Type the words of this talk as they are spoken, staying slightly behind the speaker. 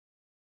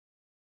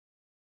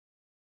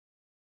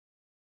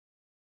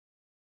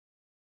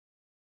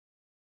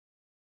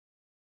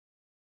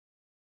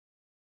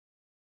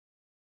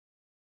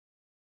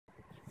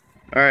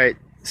All right,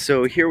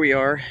 so here we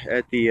are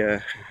at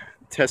the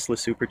Tesla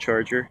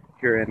Supercharger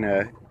here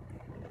in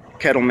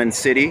Kettleman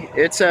City.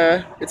 It's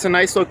a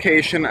nice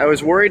location. I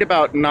was worried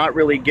about not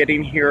really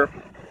getting here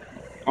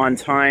on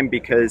time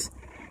because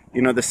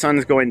the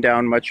sun's going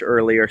down much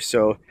earlier,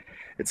 so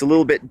it's a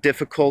little bit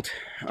difficult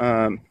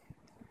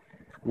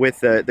with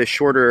the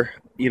shorter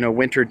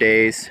winter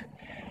days.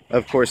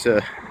 Of course,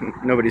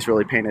 nobody's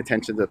really paying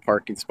attention to the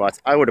parking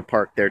spots. I would have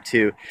parked there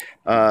too,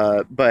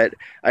 but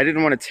I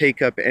didn't want to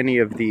take up any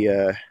of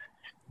the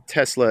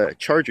Tesla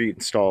charging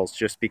stalls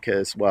just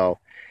because,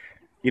 well,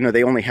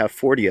 they only have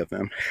 40 of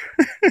them.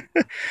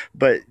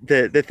 But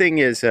the thing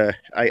is,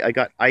 I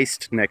got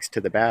iced next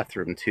to the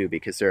bathroom too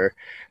because there are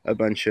a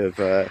bunch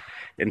of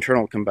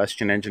internal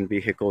combustion engine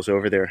vehicles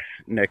over there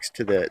next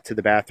to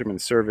the bathroom and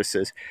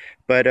services.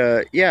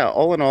 But yeah,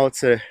 all in all,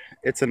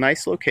 it's a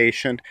nice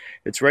location.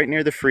 It's right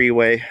near the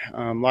freeway.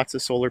 Lots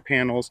of solar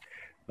panels.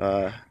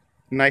 Uh,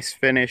 Nice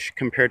finish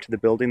compared to the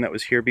building that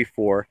was here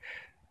before.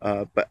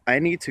 But I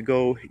need to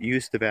go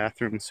use the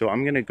bathroom, so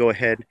I'm going to go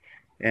ahead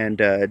and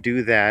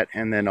do that,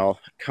 and then I'll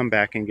come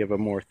back and give a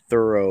more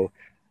thorough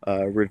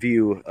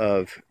review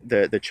of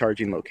the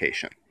charging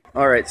location.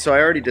 All right, so I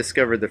already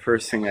discovered the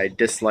first thing I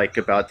dislike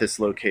about this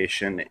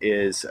location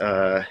is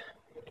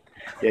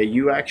yeah,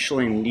 you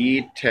actually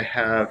need to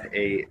have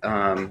a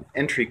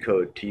entry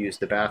code to use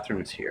the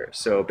bathrooms here.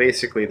 So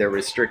basically, they're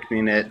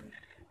restricting it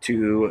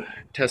to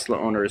Tesla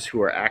owners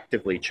who are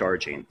actively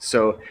charging.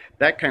 So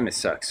that kind of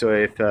sucks. So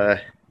if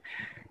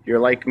you're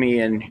like me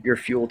and your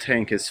fuel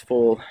tank is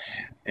full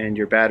and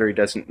your battery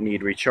doesn't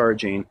need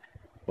recharging,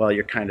 well,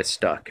 you're kind of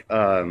stuck.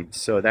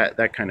 So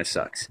that kind of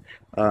sucks.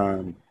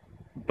 Um,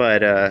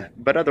 but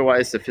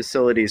otherwise, the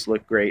facilities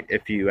look great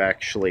if you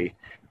actually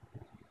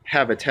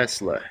have a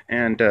Tesla.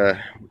 And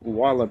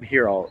while I'm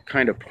here, I'll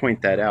kind of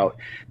point that out.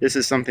 This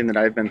is something that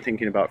I've been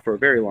thinking about for a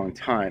very long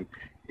time,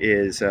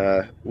 is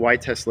why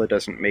Tesla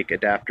doesn't make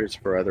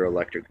adapters for other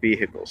electric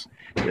vehicles,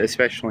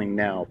 especially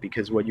now,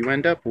 because what you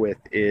end up with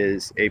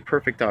is a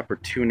perfect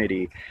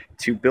opportunity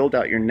to build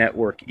out your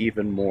network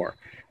even more.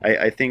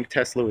 I think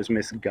Tesla was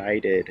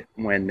misguided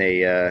when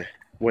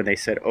they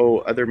said, oh,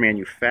 other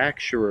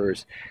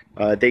manufacturers,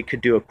 they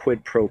could do a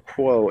quid pro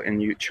quo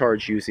and you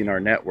charge using our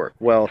network.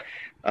 Well,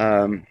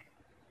 um,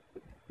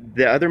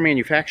 the other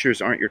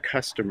manufacturers aren't your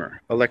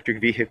customer.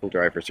 Electric vehicle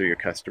drivers are your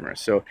customers.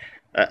 So,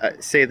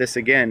 say this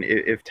again: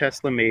 if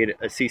Tesla made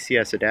a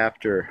CCS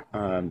adapter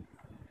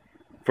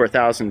for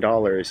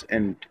 $1,000,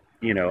 and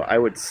I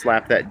would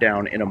slap that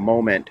down in a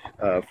moment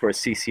for a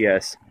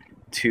CCS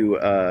to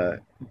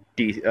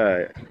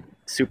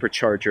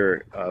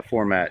supercharger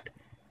format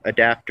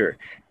adapter.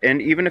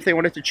 And even if they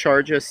wanted to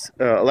charge us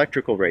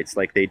electrical rates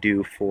like they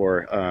do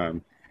for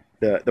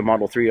the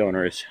Model 3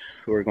 owners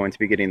who are going to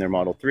be getting their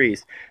Model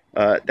 3s,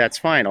 that's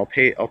fine. I'll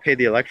pay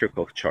the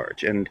electrical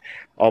charge, and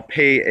I'll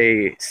pay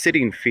a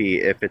sitting fee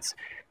if it's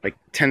like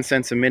 10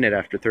 cents a minute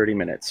after 30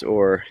 minutes,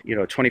 or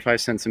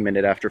 25 cents a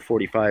minute after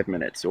 45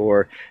 minutes,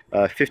 or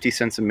 50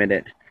 cents a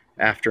minute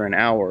after an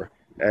hour.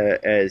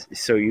 As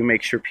so you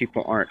make sure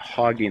people aren't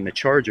hogging the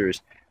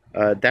chargers.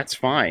 That's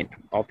fine.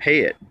 I'll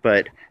pay it,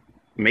 but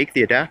make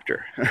the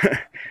adapter.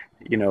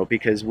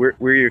 Because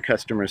we're your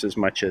customers as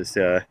much as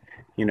the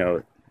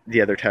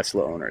other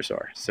Tesla owners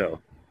are.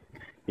 So,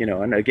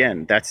 and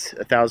again, that's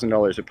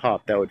 $1,000 a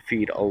pop. That would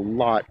feed a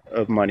lot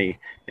of money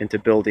into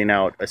building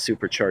out a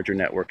supercharger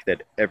network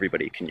that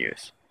everybody can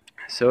use.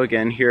 So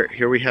again,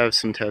 here we have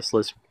some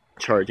Teslas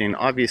charging.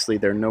 Obviously,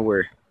 they're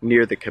nowhere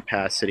near the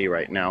capacity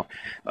right now,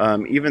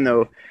 even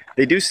though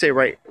they do say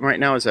right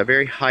now is a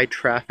very high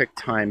traffic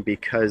time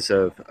because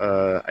of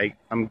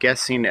I'm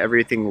guessing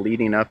everything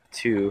leading up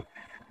to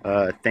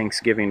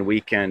Thanksgiving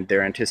weekend.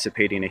 They're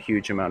anticipating a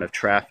huge amount of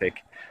traffic,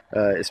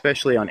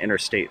 especially on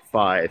Interstate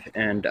 5.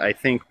 And I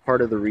think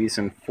part of the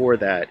reason for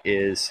that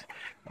is,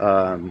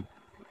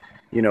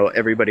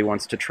 everybody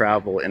wants to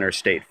travel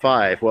Interstate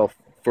 5. Well,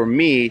 for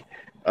me,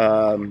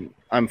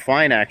 I'm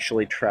fine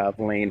actually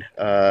traveling,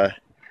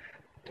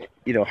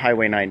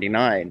 Highway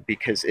 99,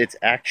 because it's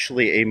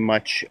actually a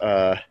much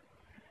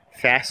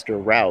faster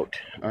route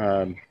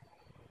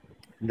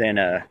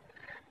than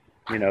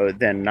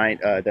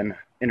than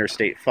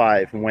Interstate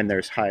 5 when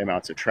there's high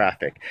amounts of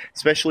traffic,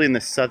 especially in the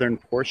southern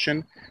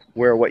portion,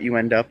 where what you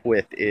end up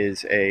with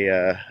is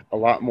a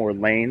lot more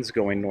lanes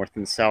going north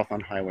and south on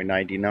Highway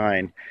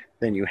 99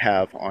 than you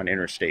have on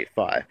Interstate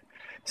 5.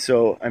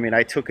 So, I mean,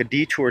 I took a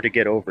detour to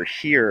get over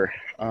here,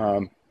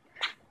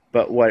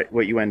 but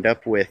what you end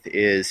up with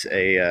is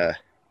you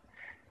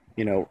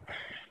know,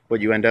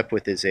 what you end up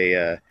with is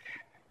a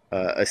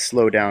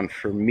slowdown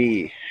for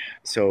me.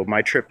 So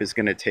my trip is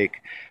going to take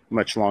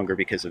much longer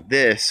because of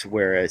this.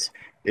 Whereas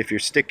if you're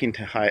sticking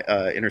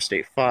to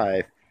Interstate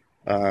 5,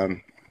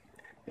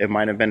 it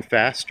might have been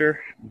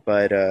faster,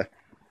 but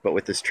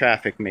with this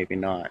traffic, maybe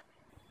not.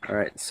 All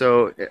right.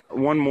 So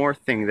one more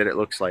thing that it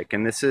looks like,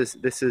 and this is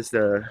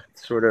the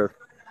sort of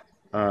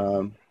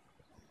um,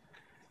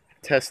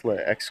 Tesla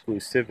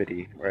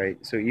exclusivity,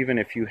 right? So even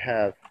if you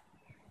have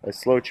a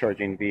slow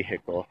charging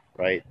vehicle,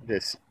 right,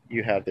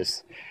 you have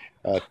this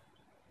uh,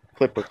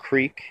 Clipper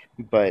Creek,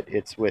 but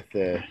it's with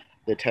the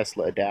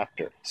Tesla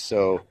adapter.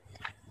 So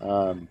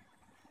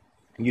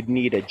you'd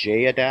need a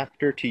J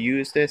adapter to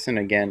use this, and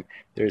again,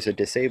 there's a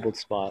disabled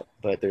spot,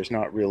 but there's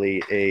not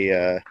really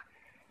a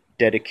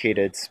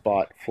dedicated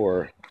spot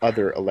for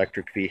other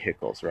electric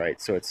vehicles,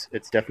 right? So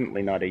it's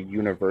definitely not a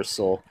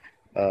universal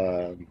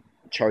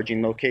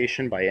charging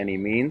location by any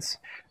means.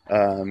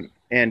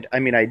 And I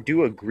mean, I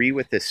do agree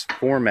with this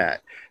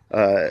format,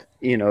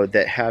 you know,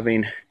 that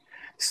having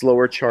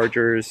slower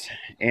chargers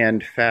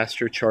and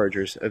faster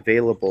chargers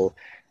available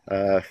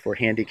for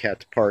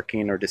handicapped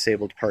parking or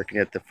disabled parking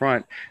at the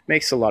front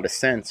makes a lot of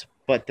sense.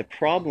 But the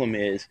problem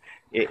is,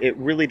 it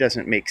really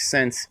doesn't make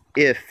sense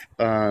if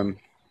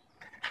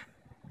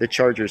the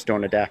chargers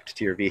don't adapt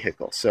to your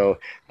vehicle. So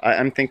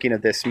I'm thinking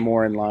of this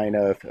more in line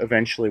of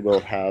eventually we'll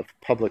have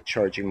public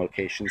charging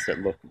locations that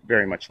look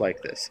very much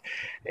like this.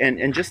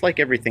 And just like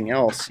everything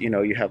else, you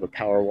know, you have a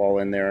power wall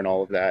in there and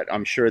all of that.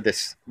 I'm sure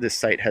this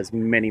site has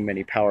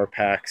many power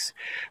packs,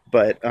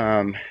 but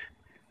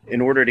in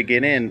order to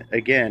get in,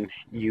 again,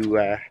 you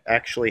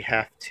actually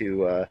have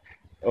to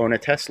own a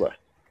Tesla.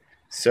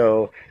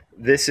 So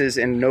this is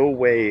in no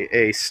way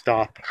a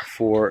stop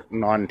for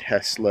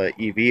non-Tesla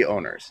EV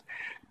owners.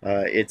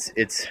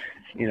 It's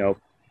you know,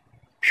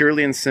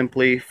 purely and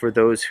simply for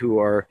those who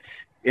are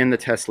in the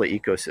Tesla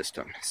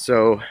ecosystem.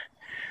 So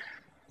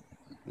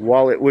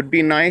while it would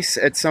be nice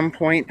at some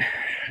point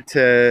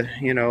to,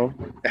 you know,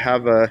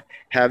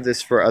 have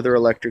this for other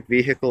electric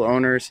vehicle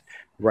owners,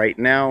 right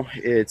now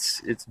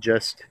it's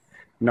just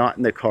not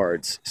in the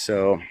cards.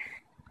 So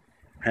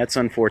that's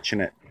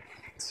unfortunate.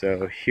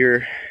 So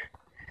here,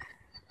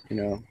 you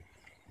know,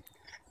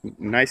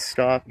 nice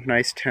stop,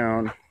 nice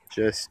town,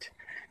 just,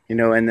 you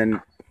know, and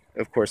then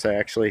of course I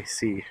actually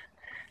see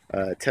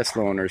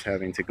Tesla owners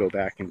having to go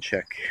back and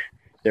check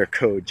their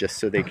code just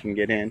so they can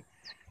get in.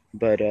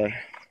 But I'm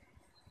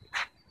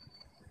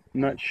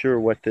not sure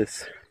what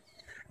this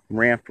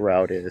ramp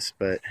route is,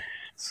 but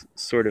it's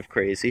sort of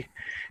crazy.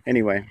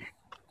 Anyway,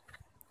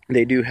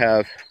 they do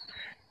have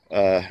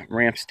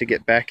ramps to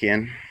get back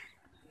in.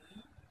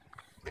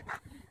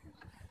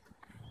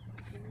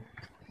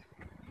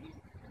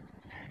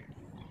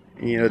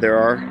 You know, there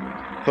are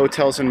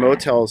hotels and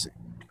motels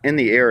in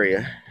the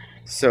area,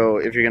 so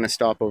if you're going to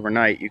stop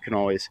overnight, you can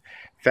always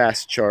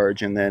fast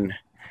charge and then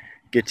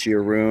get to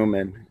your room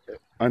and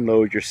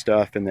unload your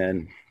stuff and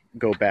then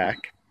go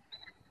back.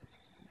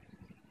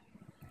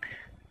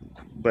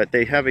 But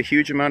they have a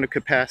huge amount of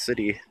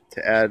capacity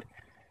to add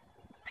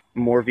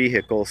more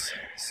vehicles,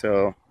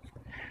 so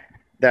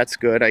that's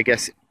good. I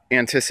guess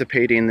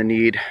anticipating the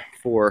need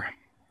for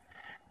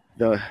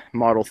the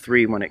Model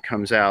 3 when it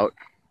comes out.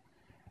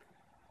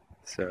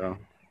 So,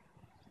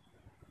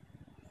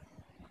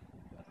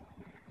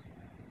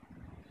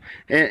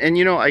 and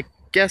you know, I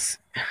guess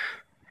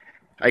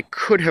I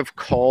could have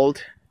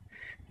called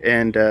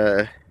and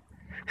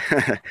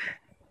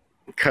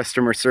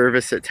customer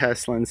service at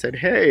Tesla and said,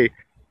 hey,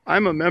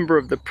 I'm a member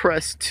of the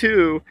press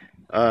too,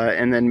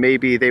 and then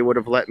maybe they would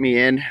have let me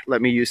in,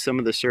 let me use some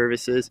of the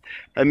services.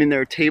 I mean,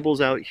 there are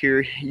tables out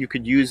here, you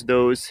could use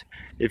those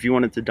if you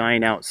wanted to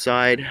dine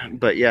outside,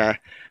 but yeah,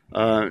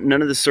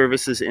 none of the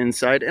services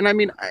inside. And I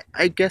mean,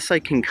 I guess I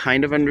can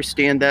kind of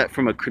understand that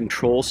from a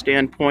control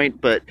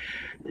standpoint, but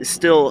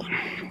still,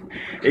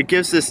 it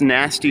gives this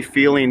nasty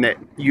feeling that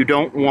you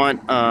don't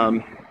want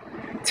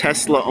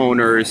Tesla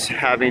owners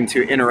having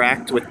to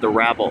interact with the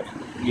rabble,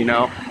 you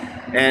know,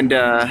 and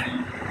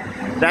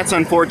that's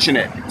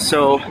unfortunate.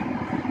 So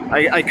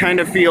I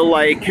kind of feel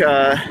like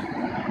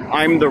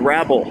I'm the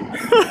rabble.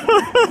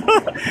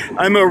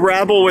 I'm a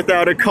rabble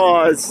without a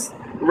cause,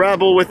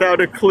 rabble without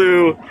a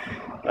clue.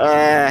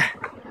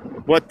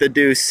 What the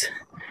deuce.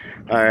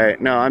 All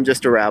right, no, I'm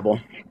just a rabble.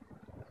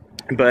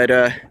 But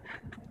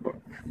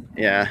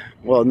yeah,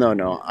 well,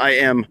 no, I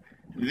am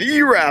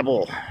the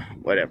rabble,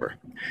 whatever.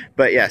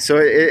 But yeah, so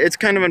it's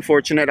kind of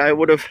unfortunate. I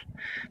would have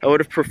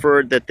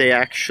preferred that they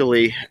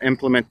actually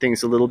implement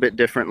things a little bit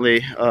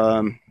differently.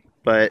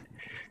 But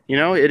you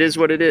know, it is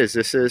what it is.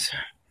 This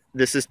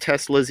is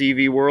Tesla's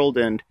EV world,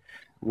 and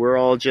we're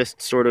all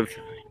just sort of,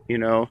 you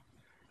know,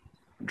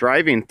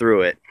 driving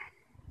through it.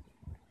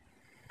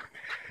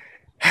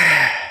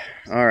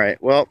 All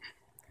right, well,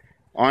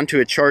 on to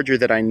a charger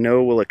that I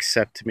know will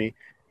accept me.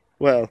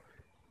 Well,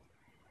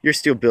 you're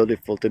still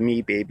beautiful to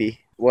me,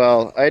 baby.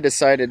 Well, I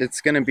decided it's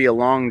going to be a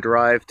long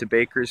drive to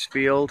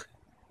Bakersfield,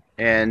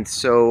 and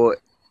so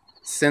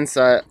since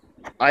I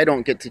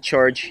don't get to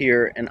charge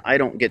here and I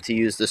don't get to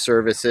use the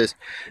services,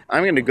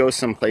 I'm going to go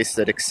someplace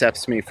that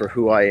accepts me for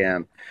who I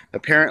am.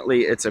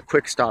 Apparently, it's a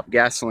quick stop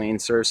gasoline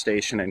service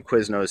station and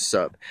Quiznos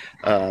sub,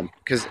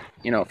 because,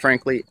 you know,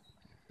 frankly,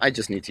 I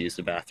just need to use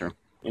the bathroom.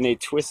 In a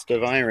twist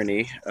of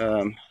irony,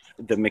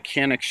 the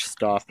mechanic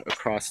stop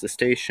across the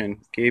station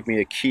gave me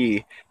a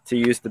key to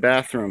use the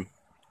bathroom.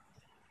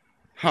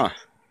 Huh.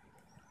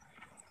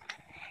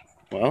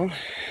 Well,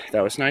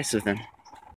 that was nice of them.